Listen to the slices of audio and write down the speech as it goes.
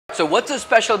So what's so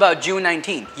special about June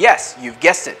 19th? Yes, you've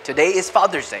guessed it. Today is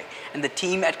Father's Day. And the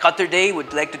team at Qatar Day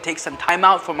would like to take some time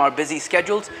out from our busy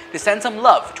schedules to send some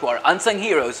love to our unsung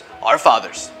heroes, our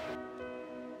fathers.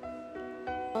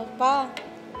 Pa,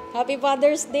 Happy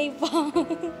Father's Day, Pa.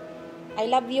 I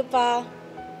love you, Pa.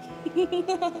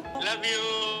 Love you.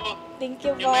 Thank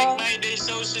you, You Pa. make my day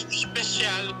so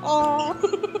special. Oh.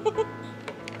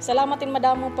 Salamatin,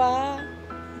 madam mo, Pa.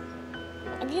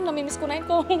 Agi, namimiss ko na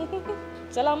ito.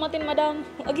 Salamatin, madam.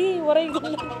 Agi, waray ko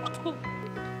na ito.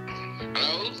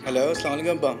 Hello. Hello,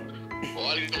 Assalamualaikum, Abba.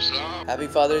 Walaikum salam. Happy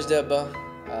Father's Day, Abba.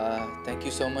 Thank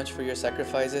you so much for your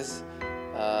sacrifices,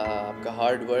 आपका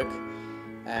hard work,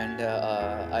 and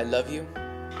I love you.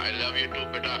 I love you too,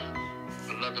 बेटा.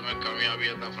 अल्लाह तुम्हें कामयाबी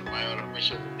अता फरमाए और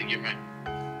हमेशा जिंदगी में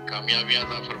कामयाबी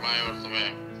अता फरमाए और तुम्हें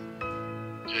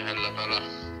जो है अल्लाह ताला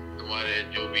तुम्हारे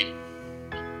जो भी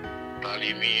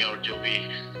तालीमी और जो भी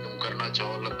तुम करना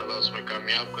चाहो अल्लाह ताला उसमें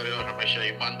कामयाब करे और हमेशा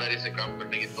ईमानदारी से काम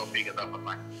करने की तौफीक अता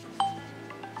फरमाए.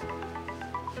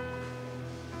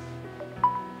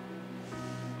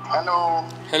 Hello.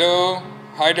 Hello.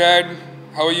 Hi, Dad.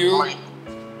 How are you?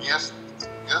 Yes,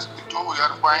 too, we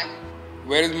are fine.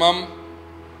 Where is Mom?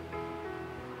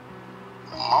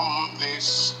 Mom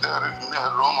is there in her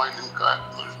room. I didn't call.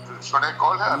 Should I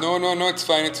call her? No, it's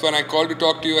fine. It's fine. I called to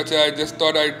talk to you. Acha, I just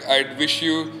thought I'd wish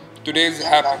you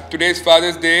today's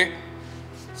Father's Day.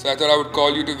 So I thought I would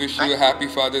call you to wish you a happy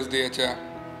Father's Day, Acha.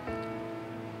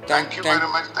 Thank you very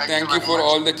much. Thank you for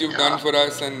all that you've done for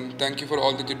us, and thank you for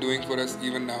all that you're doing for us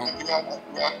even now.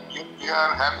 We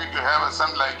are happy to have a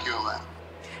son like you, man.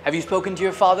 Have you spoken to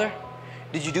your father?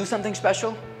 Did you do something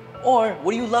special? Or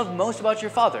what do you love most about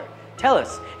your father? Tell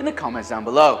us in the comments down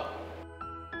below.